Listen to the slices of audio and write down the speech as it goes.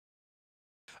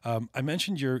I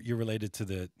mentioned you're related to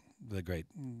the great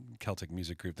Celtic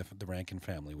music group, the Rankin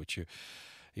Family, which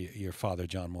your father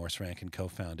John Morris Rankin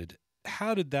co-founded.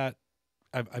 How did that?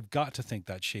 I've got to think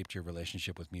that shaped your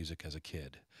relationship with music as a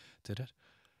kid. Did it?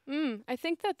 I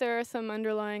think that there are some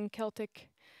underlying Celtic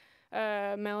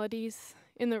melodies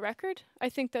in the record. I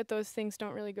think that those things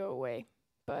don't really go away.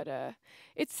 But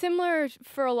it's similar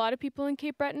for a lot of people in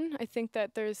Cape Breton. I think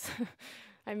that there's,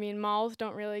 I mean, malls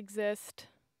don't really exist.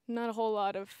 Not a whole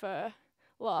lot of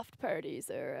loft parties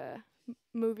or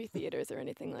movie theaters or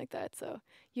anything like that. So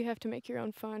you have to make your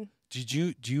own fun.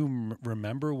 Do you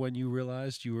remember when you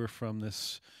realized you were from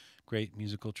this great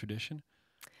musical tradition?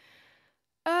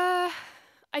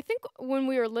 I think when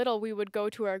we were little, we would go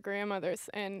to our grandmother's,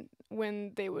 and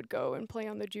when they would go and play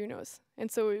on the Junos, and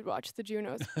so we would watch the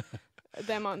Junos,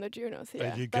 them on the Junos. Yeah,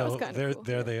 and you that was go kind there. of cool.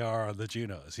 There they are on the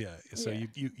Junos. Yeah. So Yeah.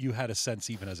 you had a sense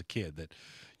even as a kid that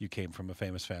you came from a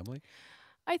famous family.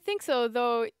 I think so,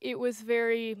 though it was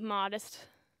very modest.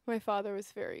 My father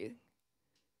was very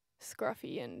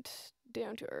scruffy and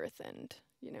down to earth, and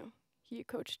he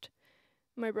coached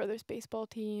my brother's baseball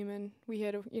team, and we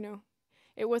had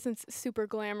it wasn't super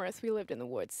glamorous. We lived in the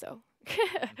woods, so.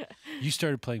 You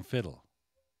started playing fiddle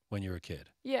when you were a kid.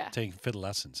 Yeah. Taking fiddle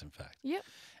lessons, in fact. Yep.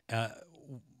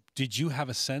 Did you have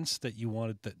a sense that you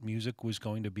wanted that music was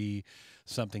going to be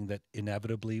something that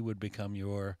inevitably would become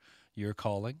your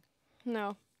calling?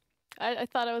 No. I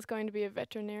thought I was going to be a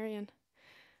veterinarian,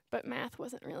 but math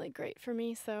wasn't really great for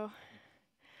me, so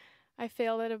I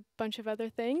failed at a bunch of other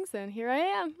things, and here I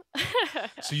am.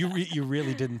 So you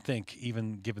really didn't think,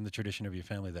 even given the tradition of your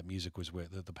family, that music was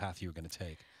the path you were going to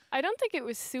take? I don't think it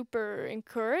was super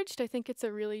encouraged. I think it's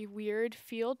a really weird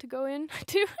field to go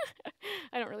into.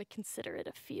 I don't really consider it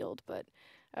a field, but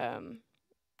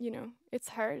it's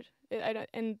hard.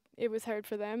 And it was hard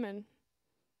for them, and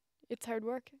it's hard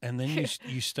work. And then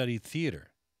you studied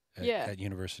theater at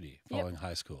university following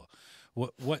high school.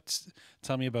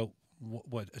 Tell me about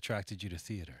what attracted you to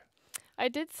theater?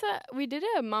 We did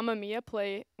a Mamma Mia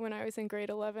play when I was in grade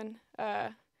 11,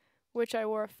 which I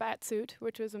wore a fat suit,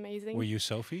 which was amazing. Were you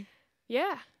Sophie?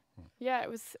 Yeah. Yeah, it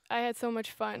was. I had so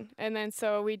much fun. And then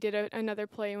so we did another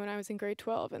play when I was in grade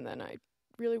 12, and then I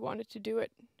really wanted to do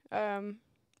it.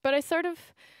 But I sort of...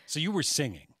 So you were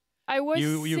singing. I was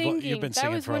singing. You've been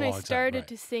singing that was for a when long I time, started right.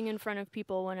 to sing in front of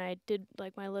people, when I did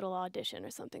like my little audition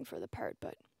or something for the part,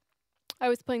 but I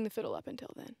was playing the fiddle up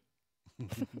until then.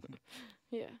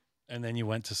 Yeah. And then you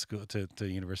went to school to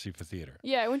University for Theater.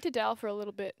 Yeah, I went to Dal for a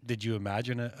little bit. Did you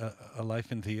imagine a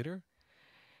life in theater?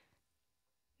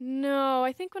 No,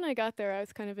 I think when I got there, I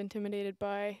was kind of intimidated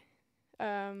by.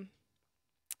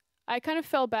 I kind of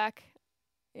fell back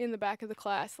in the back of the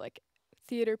class. Like,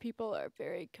 theater people are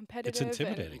very competitive. It's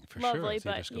intimidating for lovely,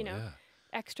 sure. but School,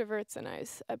 extroverts, and I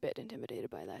was a bit intimidated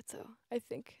by that. So I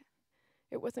think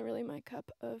it wasn't really my cup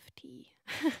of tea.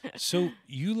 So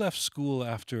you left school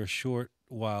after a short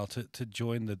while to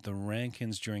join the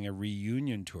Rankins during a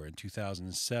reunion tour in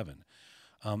 2007.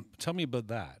 Tell me about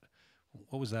that.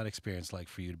 What was that experience like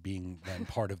for you, being then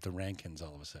part of the Rankins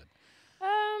all of a sudden?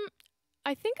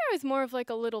 I think I was more of like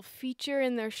a little feature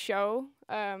in their show.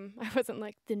 I wasn't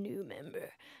like the new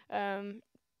member.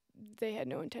 They had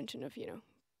no intention of,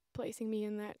 placing me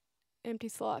in that empty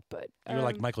slot, but you were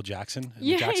like Michael Jackson.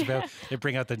 Yeah. They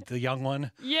bring out the young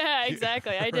one. Yeah,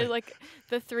 exactly. I did Right. like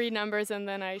the 3 numbers, and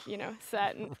then I,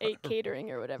 sat and ate catering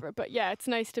or whatever. But yeah, it's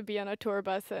nice to be on a tour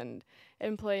bus and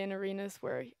play in arenas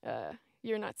where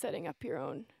you're not setting up your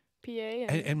own PA.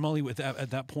 And Molly,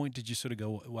 at that point, did you sort of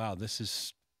go, "Wow, this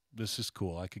is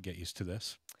cool. I could get used to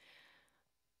this"?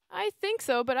 I think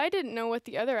so, but I didn't know what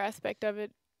the other aspect of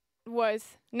it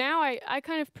was. Now I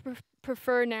kind of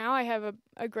prefer now. I have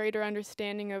a greater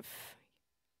understanding of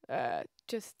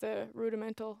just the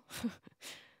rudimental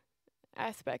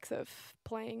aspects of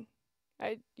playing.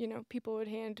 People would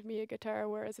hand me a guitar,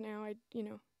 whereas now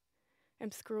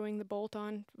I'm screwing the bolt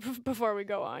on before we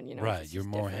go on. Right, you're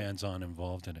more hands-on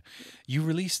involved in it. You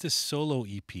released this solo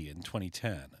EP in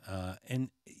 2010, and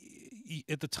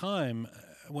at the time,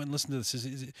 when listening to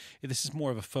this is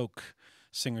more of a folk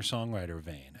singer-songwriter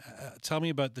vein. Tell me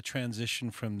about the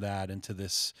transition from that into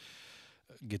this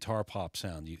guitar pop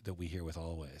sound that we hear with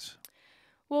Alvvays.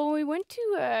 Well, when we went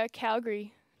to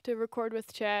Calgary to record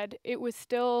with Chad, it was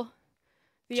still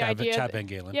the idea. Chad Van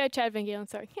Galen. Yeah, Chad Van Galen.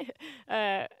 Sorry.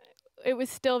 It was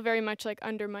still very much like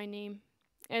under my name,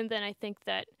 and then I think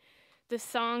that the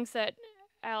songs that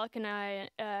Alec and I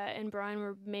and Brian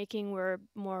were making were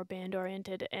more band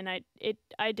oriented, and I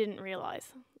didn't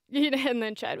realize. And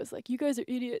then Chad was like, "You guys are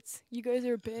idiots. You guys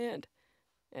are a band."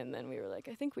 And then we were like,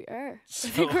 I think we are. So,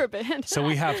 I think we're a band. So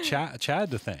we have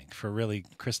Chad to thank for really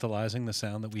crystallizing the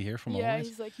sound that we hear from Yeah, Alvvays.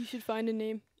 he's like, you should find a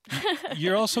name.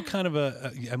 You're also kind of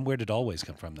and where did Alvvays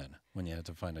come from then, when you had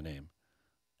to find a name?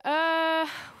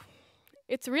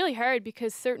 It's really hard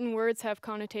because certain words have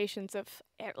connotations of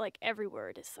like every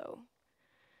word is so.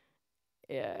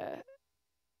 Yeah,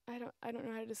 I don't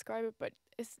know how to describe it, but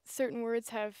certain words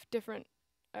have different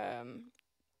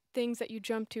things that you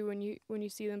jump to when you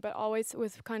see them, but always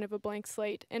with kind of a blank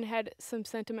slate and had some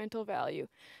sentimental value.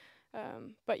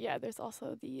 But yeah, there's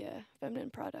also the feminine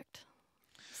product.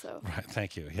 So Right,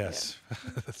 thank you. Yes,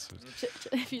 yeah.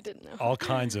 If you didn't know, all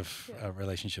kinds of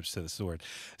relationships to this word.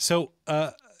 So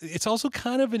it's also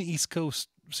kind of an East Coast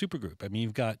supergroup. I mean,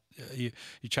 you've got your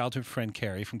childhood friend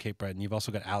Carrie from Cape Breton. You've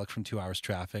also got Alec from 2 Hours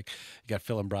Traffic. You got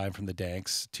Phil and Brian from the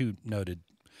Danks, 2 noted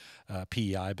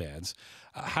PEI bands.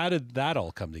 How did that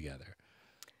all come together?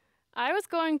 I was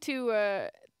going to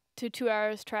 2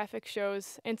 Hours Traffic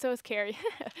shows, and so is Carrie,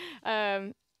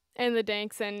 and the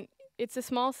Danks, and it's a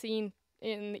small scene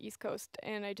in the East Coast,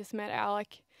 and I just met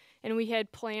Alec, and we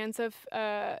had plans of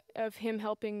him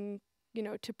helping,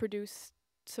 to produce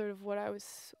sort of what I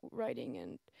was writing,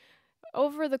 and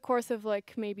over the course of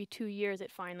like maybe 2 years,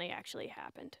 it finally actually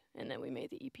happened, and then we made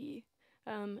the EP,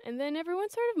 and then everyone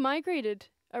sort of migrated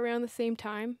around the same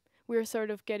time. We were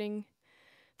sort of getting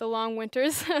the long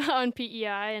winters on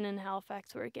PEI, and in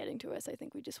Halifax were getting to us. I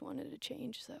think we just wanted a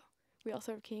change, so we all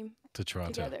sort of came to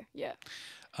Toronto together. Yeah.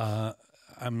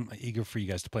 I'm eager for you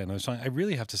guys to play another song. I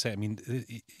really have to say, I mean,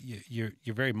 you're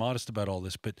very modest about all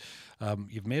this, but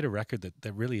you've made a record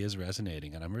that really is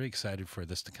resonating, and I'm really excited for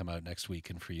this to come out next week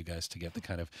and for you guys to get the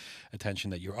kind of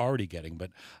attention that you're already getting, but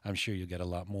I'm sure you'll get a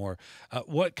lot more.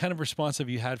 What kind of response have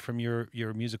you had from your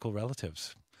musical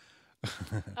relatives?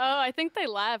 Oh, I think they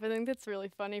laugh. I think that's really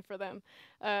funny for them.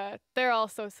 They're all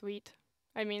so sweet.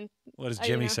 I mean, what does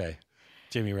Jimmy say?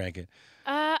 Jimmy Rankin.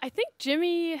 I think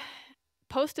Jimmy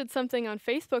posted something on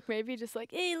Facebook, maybe just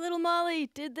like, "Hey, little Molly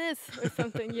did this" or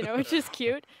something, which is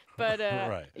cute. But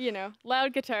right.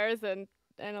 Loud guitars and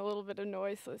a little bit of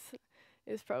noise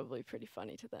is probably pretty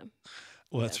funny to them.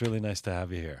 Well, it's really nice to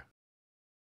have you here.